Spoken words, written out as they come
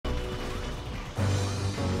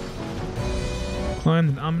Find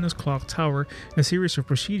an ominous clock tower and a series of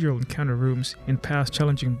procedural encounter rooms and pass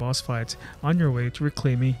challenging boss fights on your way to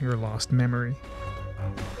reclaiming your lost memory.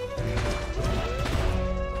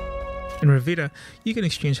 In Revita, you can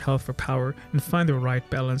exchange health for power and find the right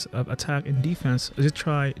balance of attack and defense as you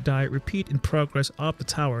try, die, repeat, and progress up the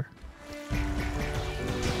tower.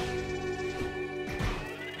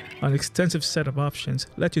 An extensive set of options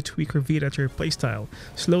let you tweak Revita to your playstyle,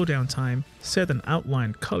 slow down time, set an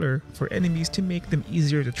outline color for enemies to make them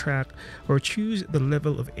easier to track, or choose the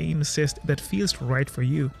level of aim assist that feels right for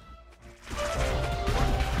you.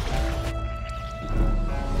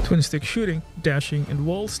 Twin stick shooting, dashing, and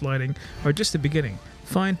wall sliding are just the beginning.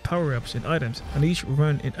 Find power-ups and items on each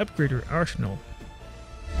run and upgrade your arsenal